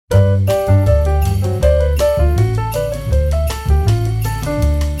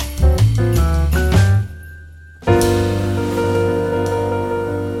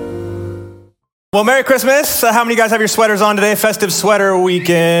Well, Merry Christmas. How many of you guys have your sweaters on today? Festive sweater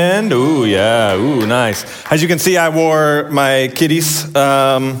weekend. Ooh, yeah. Ooh, nice. As you can see, I wore my kitties.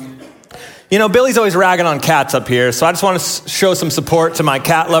 Billy's always ragging on cats up here, so I just want to show some support to my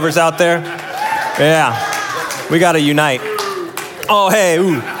cat lovers out there. Yeah. We got to unite. Oh, hey.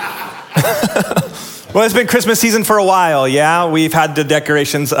 Ooh. Well, it's been Christmas season for a while, yeah? We've had the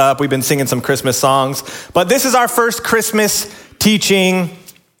decorations up. We've been singing some Christmas songs. But this is our first Christmas teaching,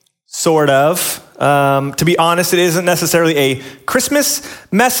 sort of. To be honest, it isn't necessarily a Christmas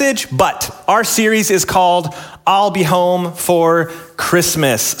message, but our series is called I'll Be Home for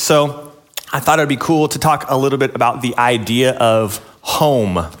Christmas. So I thought it would be cool to talk a little bit about the idea of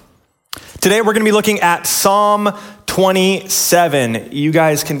home. Today, we're going to be looking at Psalm 27. You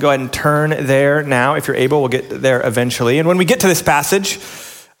guys can go ahead and turn there now. If you're able, we'll get there eventually. And when we get to this passage,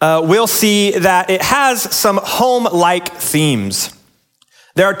 we'll see that it has some home-like themes.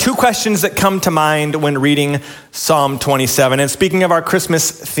 There are two questions that come to mind when reading Psalm 27. And speaking of our Christmas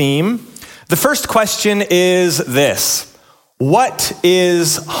theme, the first question is this: what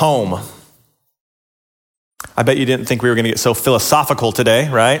is home? I bet you didn't think we were going to get so philosophical today,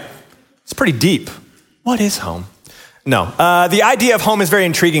 right? It's pretty deep. What is home? No, the idea of home is very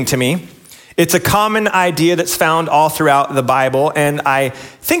intriguing to me. It's a common idea that's found all throughout the Bible, and I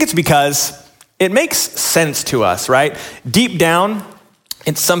think it's because it makes sense to us, right? Deep down,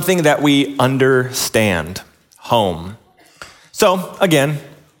 it's something that we understand, home. So, again,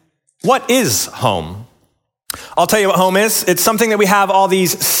 what is home? I'll tell you what home is. It's something that we have all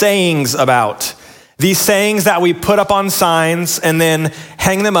these sayings about. These sayings that we put up on signs and then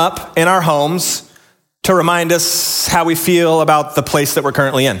hang them up in our homes to remind us how we feel about the place that we're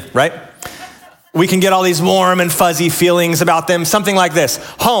currently in, right? We can get all these warm and fuzzy feelings about them. Something like this: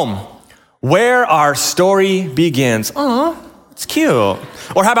 home, where our story begins. Aw. It's cute.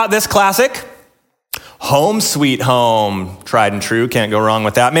 Or how about this classic? Home sweet home. Tried and true. Can't go wrong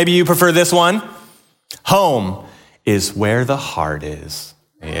with that. Maybe you prefer this one. Home is where the heart is.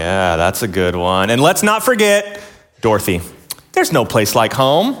 Yeah, that's a good one. And let's not forget Dorothy. There's no place like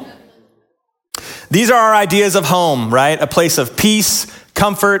home. These are our ideas of home, right? A place of peace,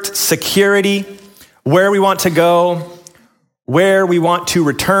 comfort, security, where we want to go, where we want to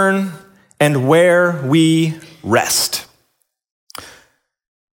return, and where we rest.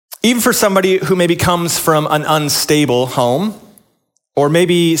 Even for somebody who maybe comes from an unstable home, or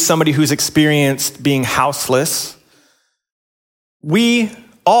maybe somebody who's experienced being houseless, we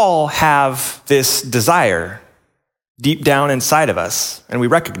all have this desire deep down inside of us, and we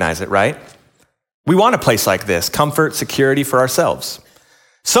recognize it, right? We want a place like this, comfort, security for ourselves.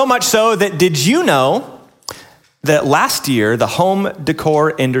 So much so that, did you know that last year the home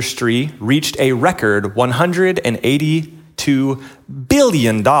decor industry reached a record $182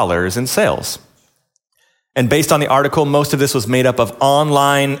 billion in sales? And based on the article, most of this was made up of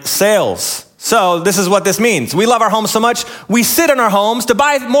online sales. So this is what this means. We love our homes so much, we sit in our homes to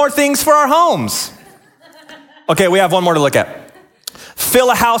buy more things for our homes. Okay, we have one more to look at.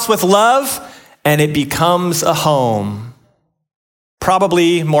 Fill a house with love, and it becomes a home.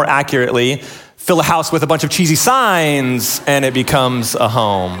 Probably more accurately, fill a house with a bunch of cheesy signs, and it becomes a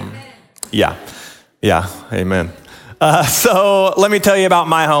home. Yeah, amen. So let me tell you about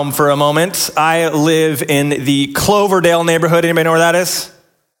my home for a moment. I live in the Cloverdale neighborhood. Anybody know where that is?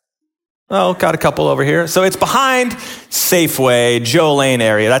 Oh, got a couple over here. So it's behind Safeway, Joe Lane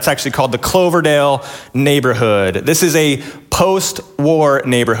area. That's actually called the Cloverdale neighborhood. This is a post-war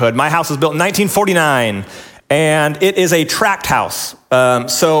neighborhood. My house was built in 1949, and it is a tract house.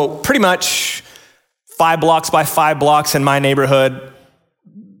 So pretty much 5 blocks by 5 blocks in my neighborhood,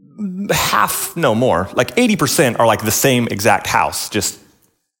 half, no more, like 80% are like the same exact house, just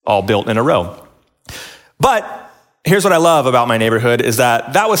all built in a row. But here's what I love about my neighborhood is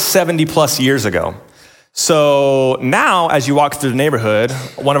that was 70 plus years ago. So now as you walk through the neighborhood,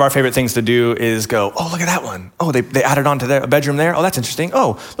 one of our favorite things to do is go, oh, look at that one. Oh, they added on to their bedroom there. Oh, that's interesting.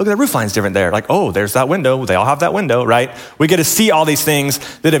 Oh, look at the roof line's different there. Like, oh, there's that window. They all have that window, right? We get to see all these things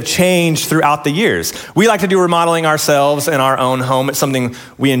that have changed throughout the years. We like to do remodeling ourselves in our own home. It's something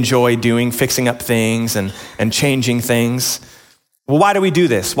we enjoy doing, fixing up things and changing things. Well, why do we do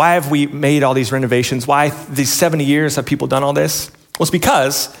this? Why have we made all these renovations? Why these 70 years have people done all this? Well, it's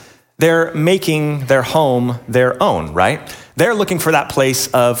because they're making their home their own, right? They're looking for that place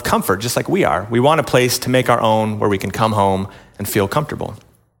of comfort, just like we are. We want a place to make our own where we can come home and feel comfortable.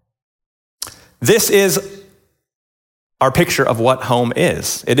 This is our picture of what home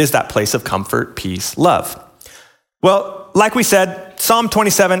is. It is that place of comfort, peace, love. Well, like we said, Psalm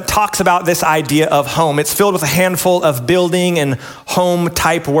 27 talks about this idea of home. It's filled with a handful of building and home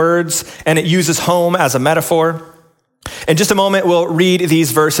type words, and it uses home as a metaphor. In just a moment, we'll read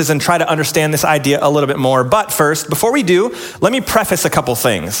these verses and try to understand this idea a little bit more. But first, before we do, let me preface a couple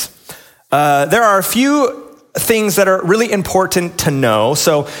things. There are a few things that are really important to know,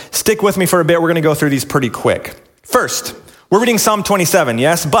 so stick with me for a bit. We're going to go through these pretty quick. First, we're reading Psalm 27,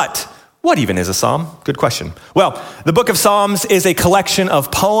 yes, but what even is a psalm? Good question. Well, the book of Psalms is a collection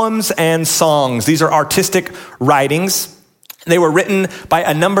of poems and songs. These are artistic writings. They were written by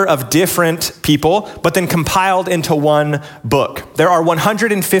a number of different people, but then compiled into one book. There are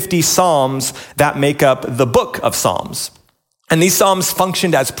 150 psalms that make up the book of Psalms. And these psalms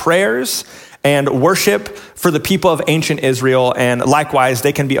functioned as prayers and worship for the people of ancient Israel, and likewise,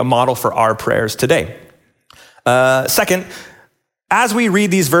 they can be a model for our prayers today. Second, as we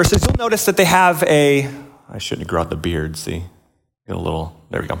read these verses, you'll notice that they have I shouldn't have grown out the beard, see? Get a little,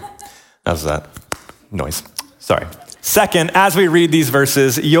 there we go. How's that noise? Sorry. Second, as we read these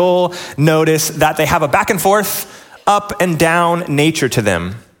verses, you'll notice that they have a back and forth, up and down nature to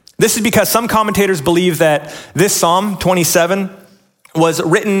them. This is because some commentators believe that this Psalm 27 was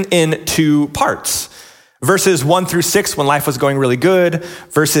written in two parts. Verses 1 through 6 when life was going really good,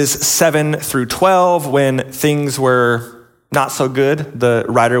 verses 7 through 12 when things were not so good. The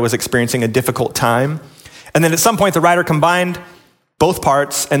writer was experiencing a difficult time. And then at some point, the writer combined both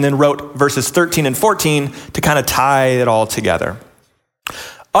parts and then wrote verses 13 and 14 to kind of tie it all together.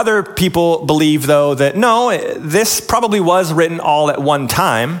 Other people believe, though, that no, this probably was written all at one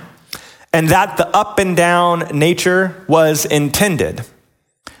time, and that the up and down nature was intended.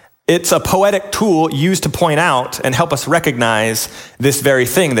 It's a poetic tool used to point out and help us recognize this very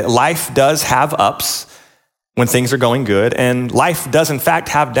thing, that life does have ups when things are going good, and life does in fact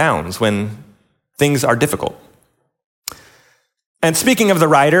have downs when things are difficult. And speaking of the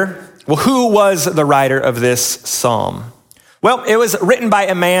writer, well, who was the writer of this psalm? Well, it was written by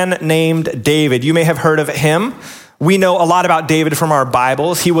a man named David. You may have heard of him. We know a lot about David from our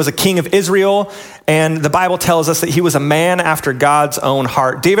Bibles. He was a king of Israel, and the Bible tells us that he was a man after God's own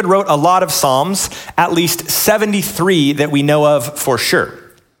heart. David wrote a lot of psalms, at least 73 that we know of for sure.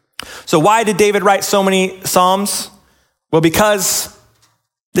 So why did David write so many psalms? Well, because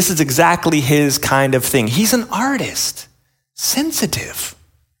this is exactly his kind of thing. He's an artist. Sensitive.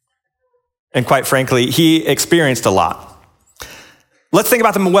 And quite frankly, he experienced a lot. Let's think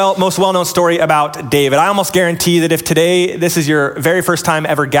about the most well-known story about David. I almost guarantee that if today this is your very first time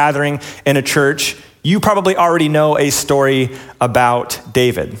ever gathering in a church, you probably already know a story about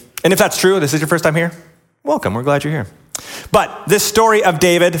David. And if that's true, this is your first time here, welcome, we're glad you're here. But this story of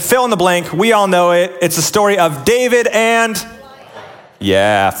David, fill in the blank, we all know it. It's the story of David and,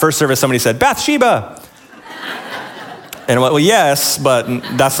 first service somebody said, Bathsheba. And well, yes, but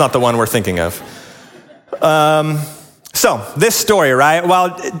that's not the one we're thinking of. So this story, right?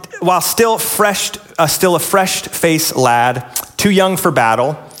 While still a fresh-faced lad, too young for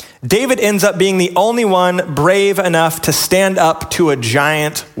battle, David ends up being the only one brave enough to stand up to a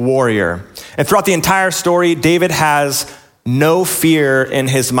giant warrior. And throughout the entire story, David has no fear in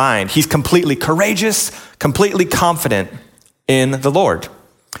his mind. He's completely courageous, completely confident in the Lord.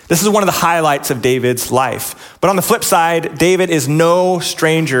 This is one of the highlights of David's life. But on the flip side, David is no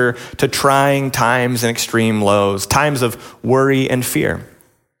stranger to trying times and extreme lows, times of worry and fear.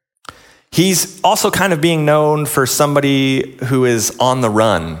 He's also kind of being known for somebody who is on the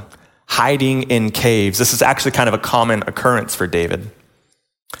run, hiding in caves. This is actually kind of a common occurrence for David.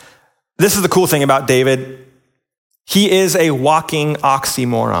 This is the cool thing about David. He is a walking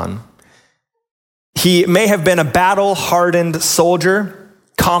oxymoron. He may have been a battle-hardened soldier,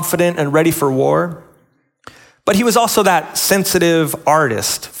 confident and ready for war, but he was also that sensitive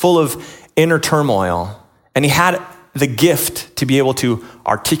artist full of inner turmoil, and he had the gift to be able to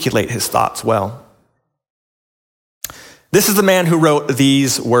articulate his thoughts well. This is the man who wrote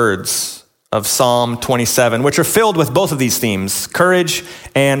these words of Psalm 27, which are filled with both of these themes, courage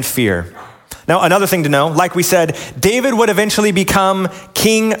and fear. Now, another thing to know, like we said, David would eventually become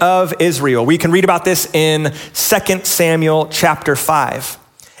king of Israel. We can read about this in 2 Samuel chapter 5.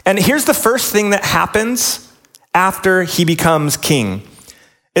 And here's the first thing that happens after he becomes king.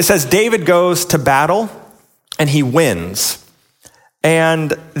 It says David goes to battle and he wins.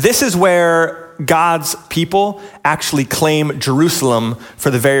 And this is where God's people actually claim Jerusalem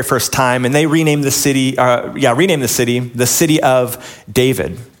for the very first time. And they rename the city, the city of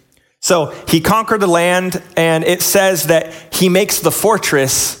David. So he conquered the land, and it says that he makes the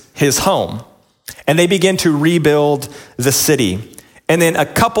fortress his home. And they begin to rebuild the city. And then a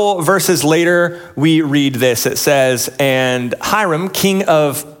couple verses later, we read this. It says, and Hiram, king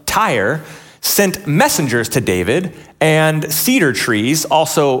of Tyre, sent messengers to David and cedar trees,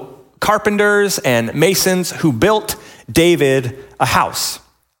 also carpenters and masons who built David a house.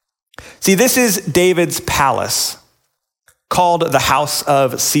 See, this is David's palace, called the House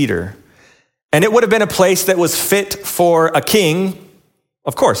of Cedar. And it would have been a place that was fit for a king.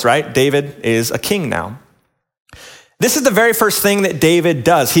 Of course, right? David is a king now. This is the very first thing that David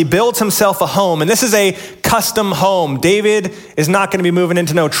does. He builds himself a home, and this is a custom home. David is not going to be moving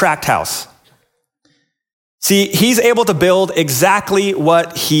into no tract house. See, he's able to build exactly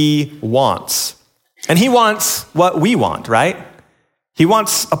what he wants. And he wants what we want, right? He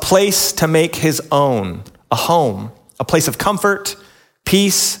wants a place to make his own, a home, a place of comfort,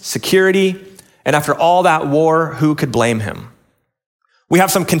 peace, security. And after all that war, who could blame him? We have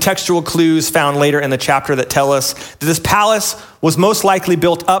some contextual clues found later in the chapter that tell us that this palace was most likely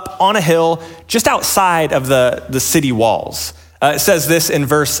built up on a hill just outside of the city walls. It says this in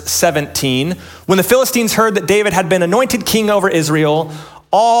verse 17. When the Philistines heard that David had been anointed king over Israel,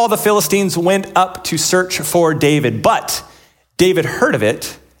 all the Philistines went up to search for David. But David heard of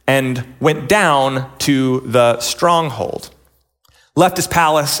it and went down to the stronghold. Left his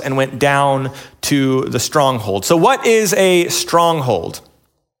palace and went down to the stronghold. So what is a stronghold?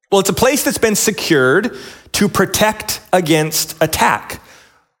 Well, it's a place that's been secured to protect against attack.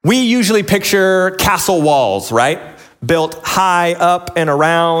 We usually picture castle walls, right? Built high up and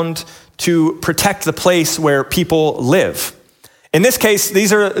around to protect the place where people live. In this case,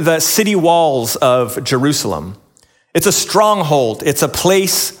 these are the city walls of Jerusalem. It's a stronghold. It's a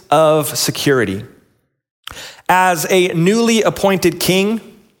place of security. As a newly appointed king,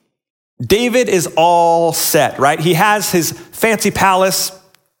 David is all set, right? He has his fancy palace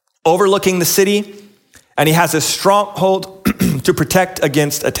overlooking the city, and he has a stronghold to protect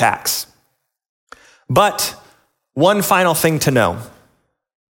against attacks. But one final thing to know.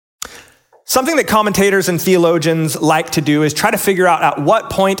 Something that commentators and theologians like to do is try to figure out at what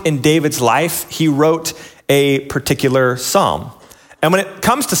point in David's life he wrote a particular psalm. And when it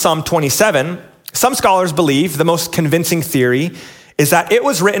comes to Psalm 27, some scholars believe the most convincing theory is that it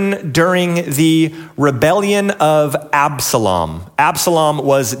was written during the rebellion of Absalom. Absalom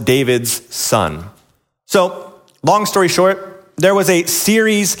was David's son. So, long story short, there was a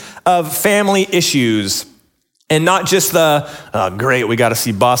series of family issues, and not just great, we got to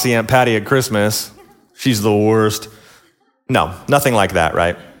see bossy Aunt Patty at Christmas. She's the worst. No, nothing like that,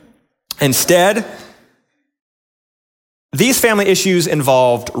 right? Instead, these family issues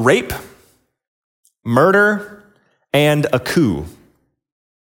involved rape, murder, and a coup.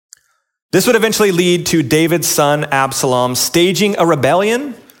 This would eventually lead to David's son Absalom staging a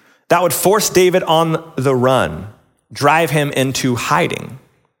rebellion that would force David on the run, drive him into hiding.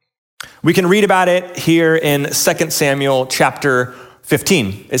 We can read about it here in 2 Samuel chapter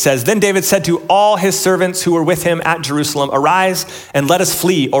 15. It says, "Then David said to all his servants who were with him at Jerusalem, 'Arise and let us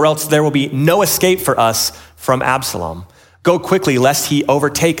flee, or else there will be no escape for us from Absalom. Go quickly, lest he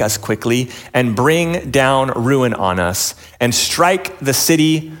overtake us quickly and bring down ruin on us and strike the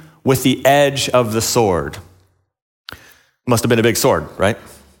city with the edge of the sword.'" Must have been a big sword, right?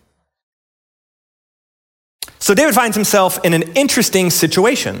 So David finds himself in an interesting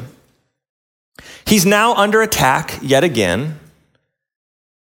situation. He's now under attack yet again,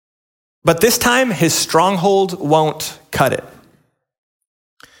 but this time his stronghold won't cut it,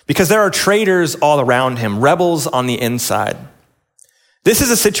 because there are traitors all around him, rebels on the inside. This is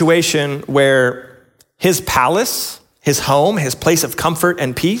a situation where his palace, his home, his place of comfort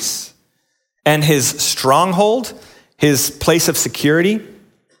and peace, and his stronghold, his place of security,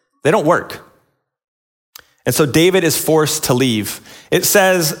 they don't work. And so David is forced to leave. It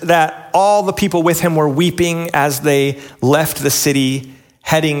says that all the people with him were weeping as they left the city,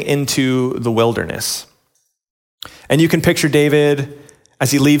 heading into the wilderness. And you can picture David as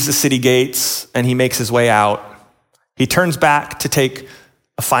he leaves the city gates and he makes his way out. He turns back to take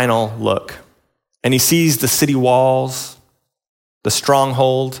a final look, and he sees the city walls, the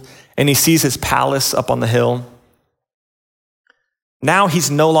stronghold, and he sees his palace up on the hill. Now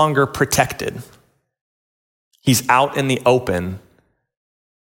he's no longer protected. He's out in the open.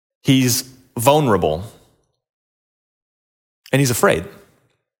 He's vulnerable. And he's afraid.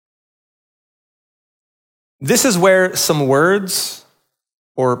 This is where some words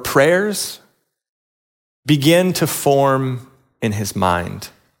or prayers begin to form in his mind.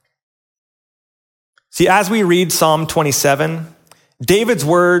 See, as we read Psalm 27, David's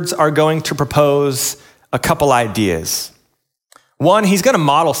words are going to propose a couple ideas. One, he's going to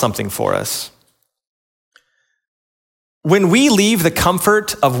model something for us. When we leave the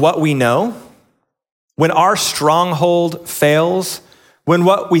comfort of what we know, when our stronghold fails, when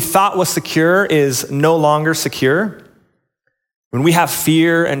what we thought was secure is no longer secure, when we have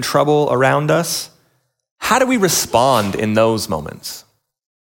fear and trouble around us, how do we respond in those moments?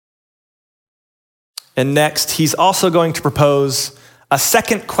 And next, he's also going to propose a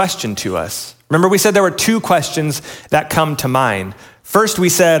second question to us. Remember, we said there were two questions that come to mind. First, we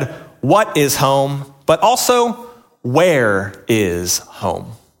said, what is home? But also, where is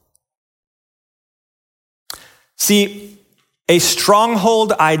home? See, a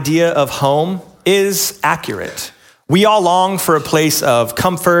stronghold idea of home is accurate. We all long for a place of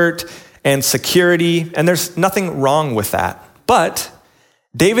comfort and security, and there's nothing wrong with that. But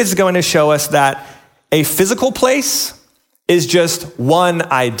David's going to show us that a physical place is just one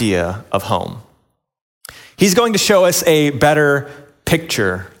idea of home. He's going to show us a better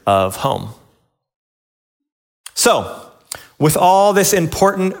picture of home. So, with all this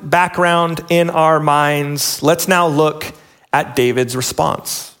important background in our minds, let's now look at David's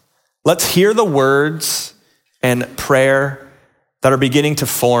response. Let's hear the words and prayer that are beginning to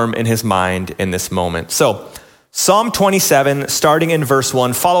form in his mind in this moment. So, Psalm 27, starting in verse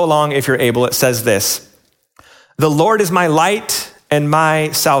 1, follow along if you're able. It says this: "The Lord is my light and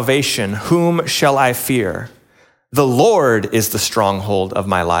my salvation. Whom shall I fear? The Lord is the stronghold of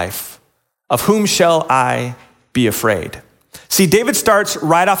my life. Of whom shall I be afraid?" See, David starts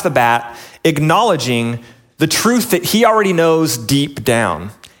right off the bat acknowledging the truth that he already knows deep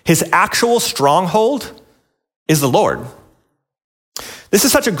down. His actual stronghold is the Lord. This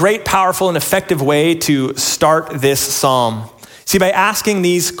is such a great, powerful, and effective way to start this psalm. See, by asking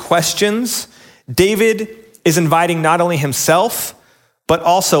these questions, David is inviting not only himself, but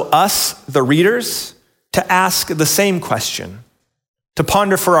also us, the readers, to ask the same question, to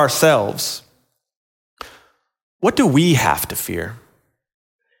ponder for ourselves. What do we have to fear?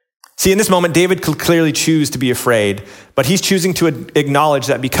 See, in this moment, David could clearly choose to be afraid, but he's choosing to acknowledge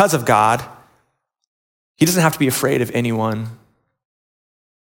that because of God, he doesn't have to be afraid of anyone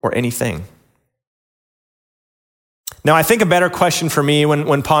or anything. Now, I think a better question for me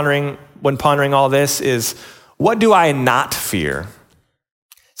when pondering all this is, what do I not fear?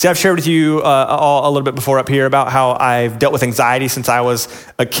 See, I've shared with you all a little bit before up here about how I've dealt with anxiety since I was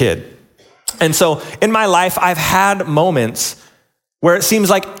a kid. And so in my life, I've had moments where it seems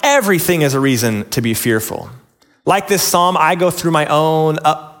like everything is a reason to be fearful. Like this psalm, I go through my own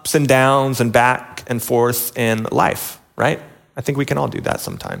ups and downs and back and forth in life, right? I think we can all do that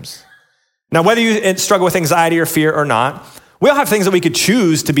sometimes. Now, whether you struggle with anxiety or fear or not, we all have things that we could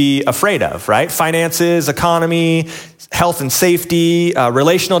choose to be afraid of, right? Finances, economy, health and safety,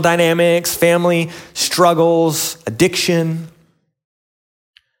 relational dynamics, family struggles, addiction.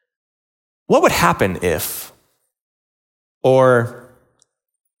 What would happen if, or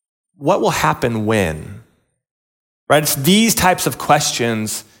what will happen when, right? It's these types of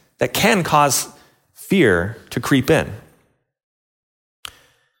questions that can cause fear to creep in.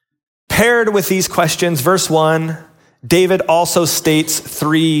 Paired with these questions, verse 1, David also states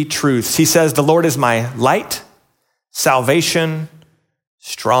three truths. He says, the Lord is my light, salvation,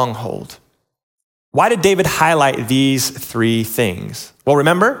 stronghold. Why did David highlight these three things? Well,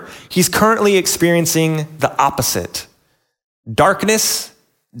 remember, he's currently experiencing the opposite: darkness,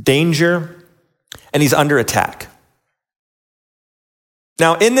 danger, and he's under attack.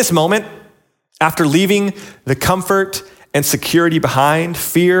 Now, in this moment, after leaving the comfort and security behind,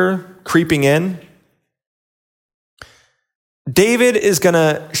 fear creeping in, David is going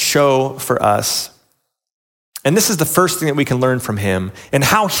to show for us, and this is the first thing that we can learn from him, and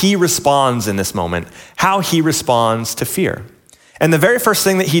how he responds in this moment, how he responds to fear. And the very first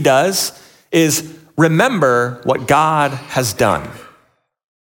thing that he does is remember what God has done.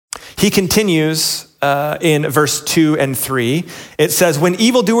 He continues in verse 2 and 3. It says, when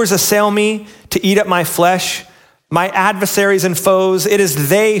evildoers assail me to eat up my flesh, my adversaries and foes, it is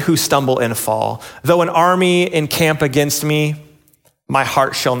they who stumble and fall. Though an army encamp against me, my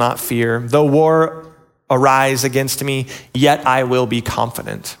heart shall not fear. Though war arise against me, yet I will be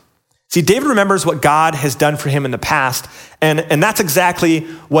confident. See, David remembers what God has done for him in the past, and that's exactly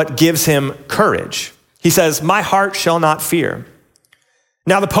what gives him courage. He says, my heart shall not fear.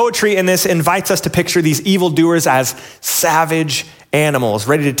 Now, the poetry in this invites us to picture these evildoers as savage animals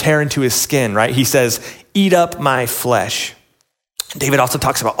ready to tear into his skin, right? He says, eat up my flesh. David also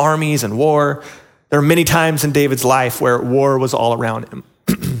talks about armies and war. There are many times in David's life where war was all around him,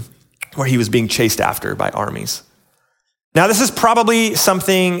 where he was being chased after by armies. Now, this is probably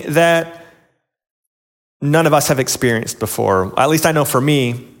something that none of us have experienced before. At least I know for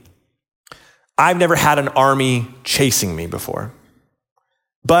me, I've never had an army chasing me before.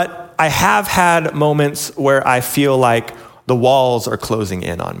 But I have had moments where I feel like the walls are closing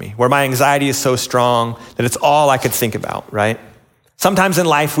in on me, where my anxiety is so strong that it's all I could think about, right? Sometimes in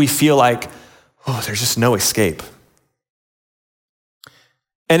life we feel like, oh, there's just no escape.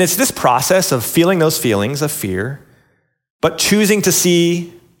 And it's this process of feeling those feelings of fear, but choosing to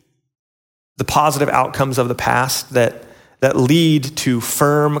see the positive outcomes of the past that lead to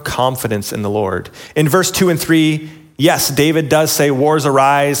firm confidence in the Lord. In verse 2 and 3, yes, David does say wars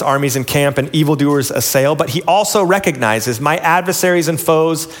arise, armies encamp, and evildoers assail, but he also recognizes my adversaries and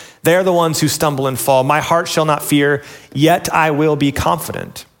foes, they're the ones who stumble and fall. My heart shall not fear, yet I will be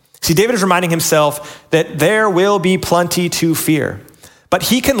confident. See, David is reminding himself that there will be plenty to fear, but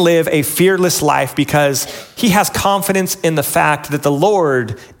he can live a fearless life because he has confidence in the fact that the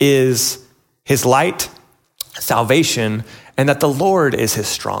Lord is his light, salvation, and that the Lord is his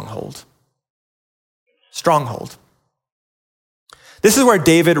stronghold. Stronghold. This is where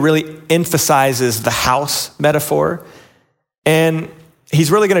David really emphasizes the house metaphor, and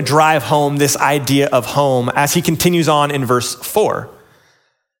he's really going to drive home this idea of home as he continues on in verse 4.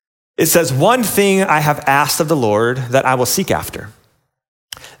 It says, "One thing I have asked of the Lord that I will seek after,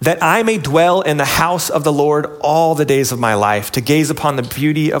 that I may dwell in the house of the Lord all the days of my life, to gaze upon the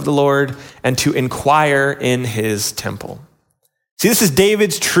beauty of the Lord and to inquire in his temple." See, this is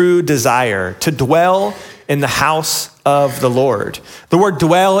David's true desire, to dwell in the house of the Lord. The word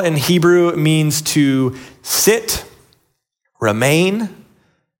dwell in Hebrew means to sit, remain,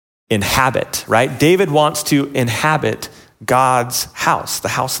 inhabit, right? David wants to inhabit God's house, the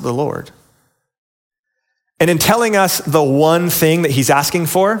house of the Lord. And in telling us the one thing that he's asking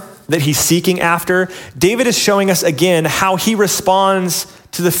for, that he's seeking after, David is showing us again how he responds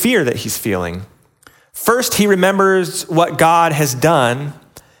to the fear that he's feeling. First, he remembers what God has done,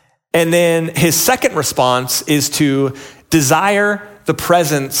 and then his second response is to desire the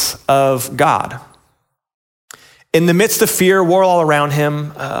presence of God. In the midst of fear, war all around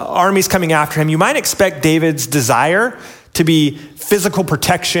him, armies coming after him, you might expect David's desire to be physical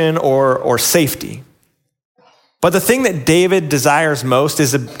protection or safety. But the thing that David desires most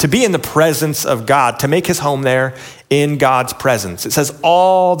is to be in the presence of God, to make his home there in God's presence. It says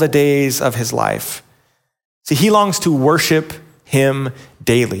all the days of his life. See, he longs to worship him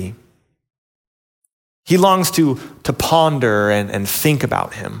daily. He longs to ponder and think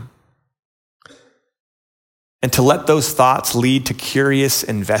about him, and to let those thoughts lead to curious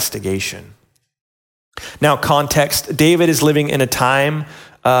investigation. Now, context, David is living in a time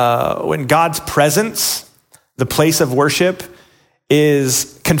when God's presence, the place of worship,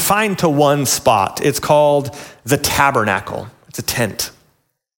 is confined to one spot. It's called the tabernacle. It's a tent.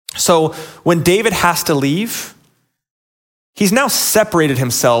 So when David has to leave, he's now separated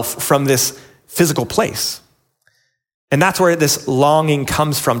himself from this physical place. And that's where this longing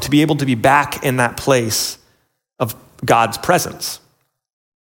comes from, to be able to be back in that place of God's presence.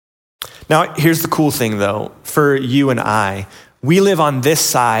 Now, here's the cool thing though, for you and I, we live on this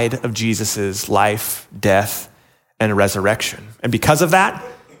side of Jesus's life, death, and resurrection. And because of that,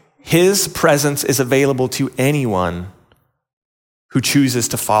 his presence is available to anyone who chooses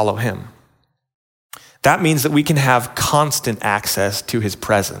to follow him. That means that we can have constant access to his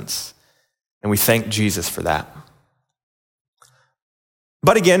presence, and we thank Jesus for that.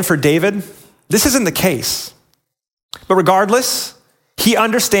 But again, for David, this isn't the case. But regardless, he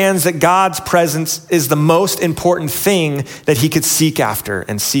understands that God's presence is the most important thing that he could seek after.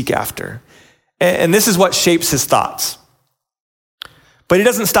 And this is what shapes his thoughts. But he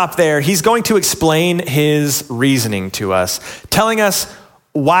doesn't stop there. He's going to explain his reasoning to us, telling us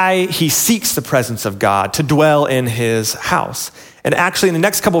why he seeks the presence of God, to dwell in his house. And actually, in the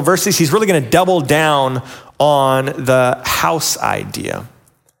next couple of verses, he's really going to double down on the house idea.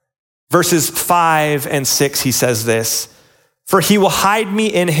 Verses 5 and 6, he says this, "For he will hide me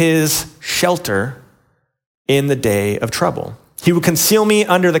in his shelter in the day of trouble. He will conceal me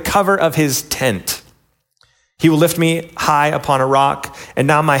under the cover of his tent. He will lift me high upon a rock, and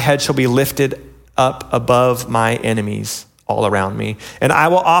now my head shall be lifted up above my enemies all around me. And I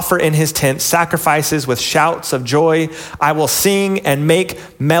will offer in his tent sacrifices with shouts of joy. I will sing and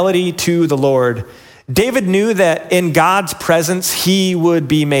make melody to the Lord." David knew that in God's presence, he would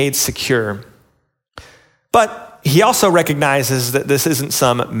be made secure. But he also recognizes that this isn't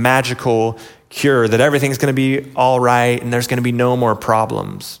some magical cure, that everything's going to be all right and there's going to be no more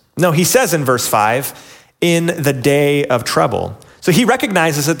problems. No, he says in verse 5, "in the day of trouble." So he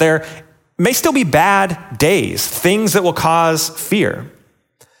recognizes that there may still be bad days, things that will cause fear.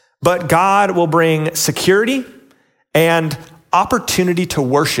 But God will bring security and opportunity to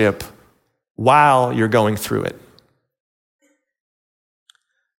worship while you're going through it.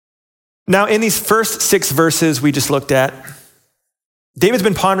 Now, in these first 6 verses we just looked at, David's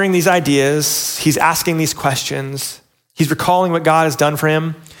been pondering these ideas. He's asking these questions. He's recalling what God has done for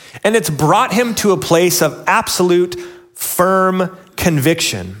him. And it's brought him to a place of absolute, firm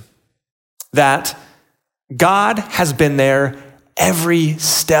conviction that God has been there every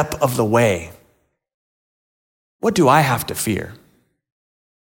step of the way. What do I have to fear?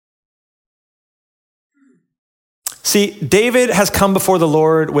 See, David has come before the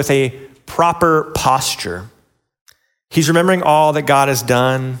Lord with a proper posture. He's remembering all that God has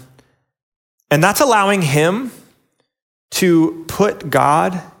done, and that's allowing him to put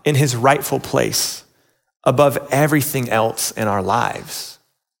God in his rightful place above everything else in our lives,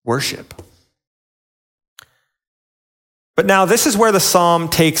 worship. But now this is where the psalm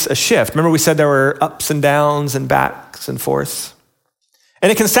takes a shift. Remember we said there were ups and downs and backs and forths?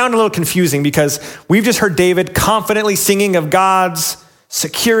 And it can sound a little confusing because we've just heard David confidently singing of God's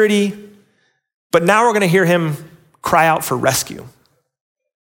security, but now we're going to hear him cry out for rescue.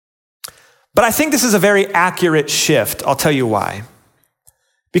 But I think this is a very accurate shift. I'll tell you why.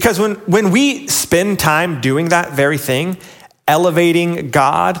 Because when we spend time doing that very thing, elevating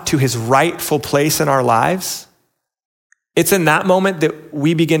God to his rightful place in our lives, it's in that moment that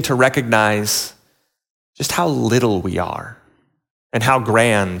we begin to recognize just how little we are and how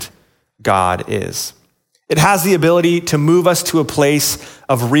grand God is. It has the ability to move us to a place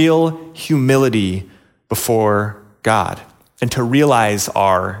of real humility before God and to realize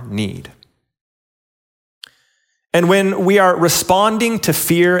our need. And when we are responding to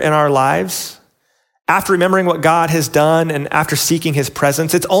fear in our lives, after remembering what God has done and after seeking his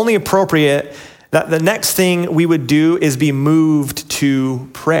presence, it's only appropriate that the next thing we would do is be moved to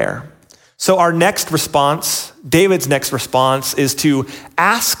prayer. So our next response, David's next response, is to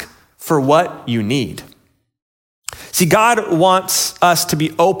ask for what you need. See, God wants us to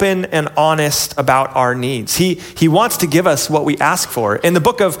be open and honest about our needs. He wants to give us what we ask for. In the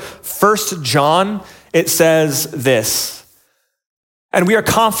book of 1 John, it says this, and we are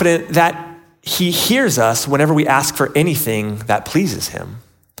confident that he hears us whenever we ask for anything that pleases him.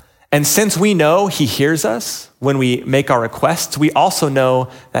 And since we know he hears us when we make our requests, we also know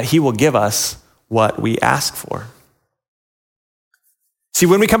that he will give us what we ask for. See,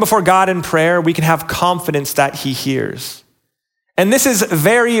 when we come before God in prayer, we can have confidence that he hears. And this is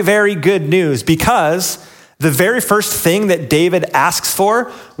very, very good news because the very first thing that David asks for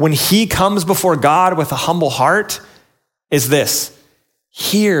when he comes before God with a humble heart is this: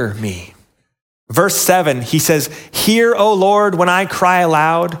 hear me. Verse 7, he says, "Hear, O Lord, when I cry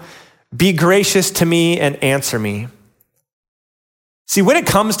aloud. Be gracious to me and answer me." See, when it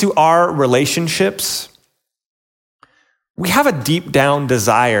comes to our relationships, we have a deep down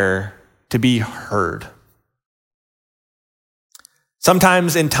desire to be heard.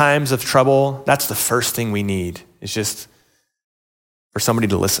 Sometimes in times of trouble, that's the first thing we need, is just for somebody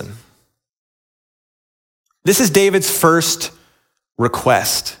to listen. This is David's first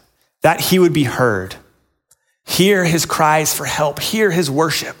request, that he would be heard. Hear his cries for help, hear his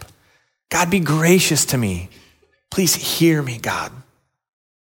worship. God, be gracious to me. Please hear me, God.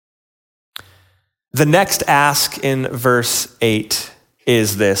 The next ask in verse 8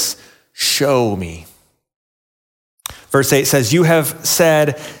 is this: show me. Verse 8 says, "You have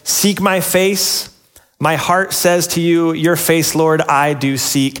said, seek my face. My heart says to you, your face, Lord, I do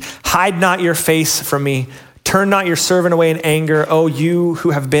seek. Hide not your face from me. Turn not your servant away in anger, O you who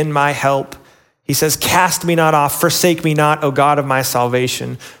have been my help." He says, "Cast me not off, forsake me not, O God of my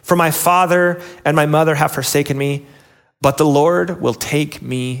salvation. For my father and my mother have forsaken me, but the Lord will take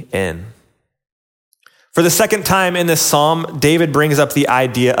me in." For the second time in this psalm, David brings up the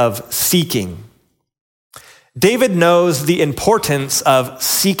idea of seeking. David knows the importance of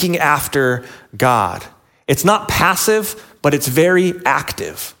seeking after God. It's not passive, but it's very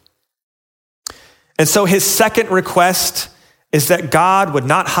active. And so his second request is that God would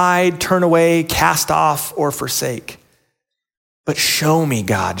not hide, turn away, cast off, or forsake. But show me,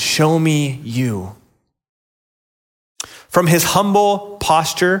 God, show me you. From his humble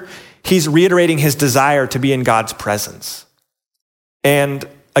posture, he's reiterating his desire to be in God's presence. And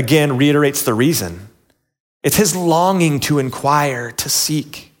again, reiterates the reason. It's his longing to inquire, to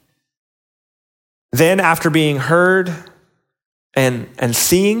seek. Then after being heard and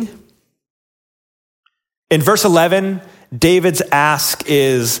seeing, in verse 11, David's ask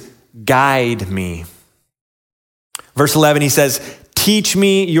is, guide me. Verse 11, he says, "Teach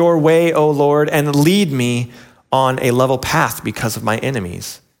me your way, O Lord, and lead me on a level path because of my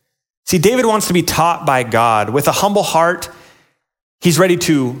enemies." See, David wants to be taught by God. With a humble heart, He's ready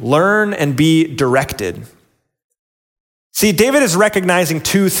to learn and be directed. See, David is recognizing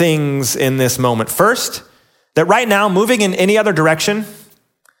two things in this moment. First, that right now, moving in any other direction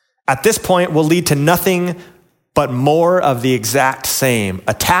at this point will lead to nothing but more of the exact same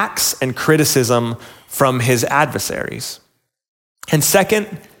attacks and criticism from his adversaries. And second,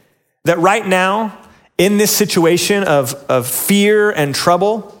 that right now, in this situation of fear and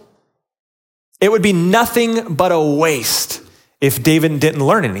trouble, it would be nothing but a waste if David didn't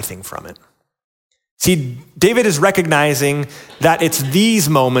learn anything from it. See, David is recognizing that it's these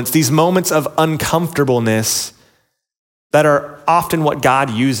moments of uncomfortableness that are often what God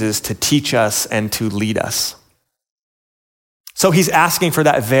uses to teach us and to lead us. So he's asking for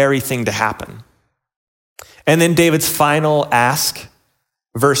that very thing to happen. And then David's final ask,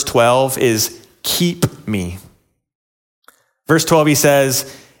 verse 12, is keep me. Verse 12, he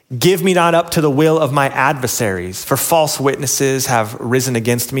says, give me not up to the will of my adversaries, for false witnesses have risen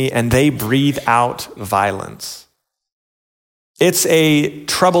against me, and they breathe out violence. It's a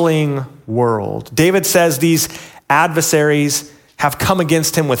troubling world. David says these adversaries have come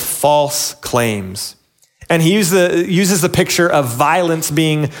against him with false claims. And he uses the picture of violence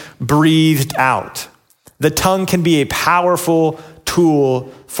being breathed out. The tongue can be a powerful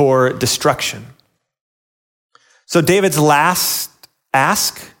tool for destruction. So David's last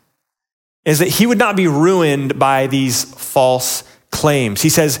ask is that he would not be ruined by these false claims. He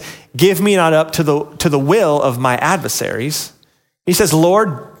says, give me not up to the will of my adversaries. He says,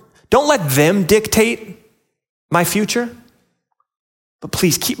 Lord, don't let them dictate my future, but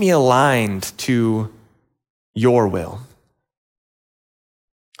please keep me aligned to your will.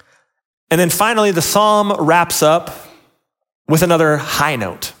 And then finally, the psalm wraps up with another high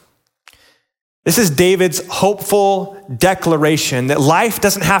note. This is David's hopeful declaration that life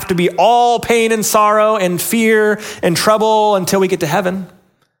doesn't have to be all pain and sorrow and fear and trouble until we get to heaven.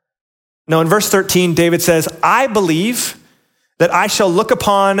 No, in verse 13, David says, I believe that I shall look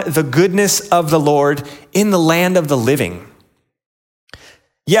upon the goodness of the Lord in the land of the living.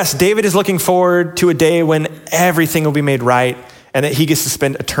 Yes, David is looking forward to a day when everything will be made right and that he gets to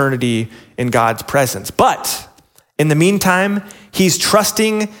spend eternity in God's presence. But in the meantime, he's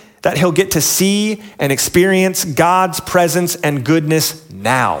trusting that he'll get to see and experience God's presence and goodness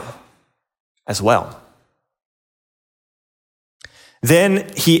now as well. Then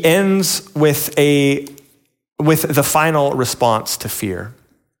he ends with the final response to fear.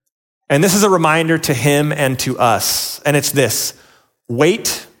 And this is a reminder to him and to us. And it's this: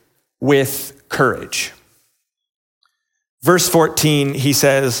 wait with courage. Verse 14, he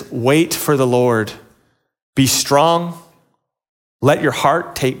says, wait for the Lord. Be strong. Let your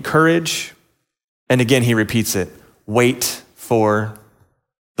heart take courage. And again, he repeats it. Wait for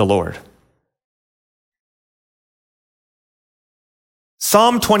the Lord.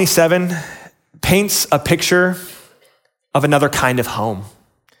 Psalm 27 paints a picture of another kind of home.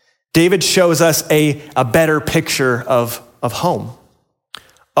 David shows us a better picture of home.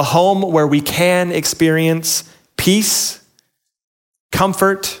 A home where we can experience peace,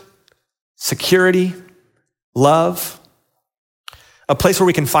 comfort, security, love. A place where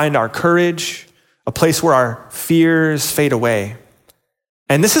we can find our courage, a place where our fears fade away.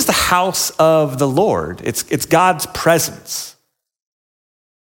 And this is the house of the Lord. It's God's presence.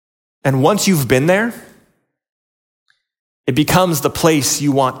 And once you've been there, it becomes the place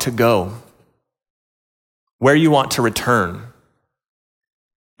you want to go, where you want to return,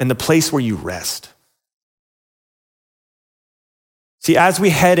 and the place where you rest. See, as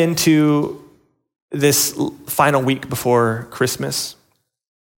we head into this final week before Christmas,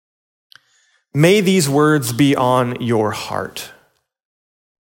 may these words be on your heart.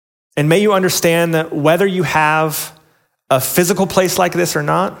 And may you understand that whether you have a physical place like this or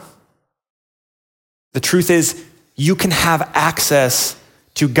not, the truth is you can have access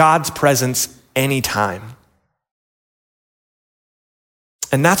to God's presence anytime.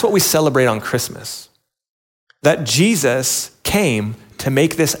 And that's what we celebrate on Christmas. That Jesus came to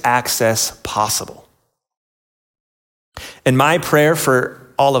make this access possible. And my prayer for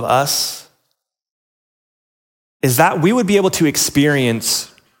all of us is that we would be able to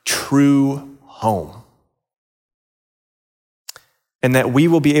experience true home. And that we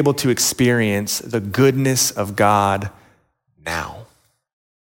will be able to experience the goodness of God now.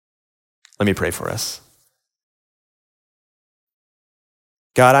 Let me pray for us.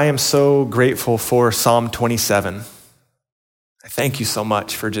 God, I am so grateful for Psalm 27. I thank you so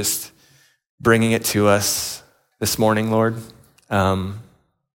much for just bringing it to us this morning, Lord. God,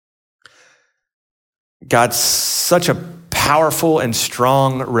 such a powerful and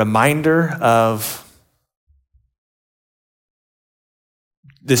strong reminder of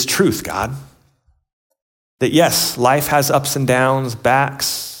this truth, God, that yes, life has ups and downs,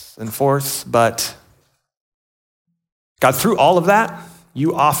 backs and forths, but God, through all of that,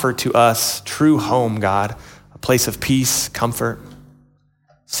 you offer to us true home, God, a place of peace, comfort,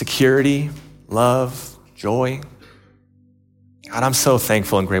 security, love, joy. God, I'm so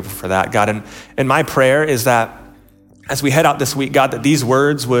thankful and grateful for that, God. And my prayer is that as we head out this week, God, that these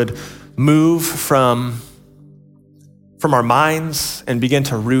words would move from our minds and begin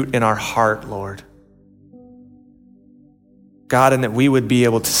to root in our heart, Lord. God, and that we would be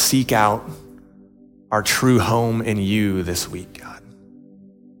able to seek out our true home in you this week, God.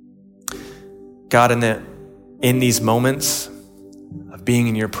 God, and that in these moments of being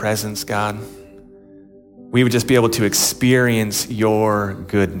in your presence, God, we would just be able to experience your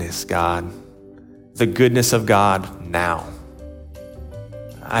goodness, God, the goodness of God now.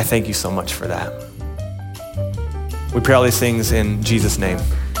 I thank you so much for that. We pray all these things in Jesus' name.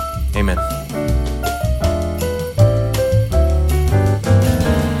 Amen.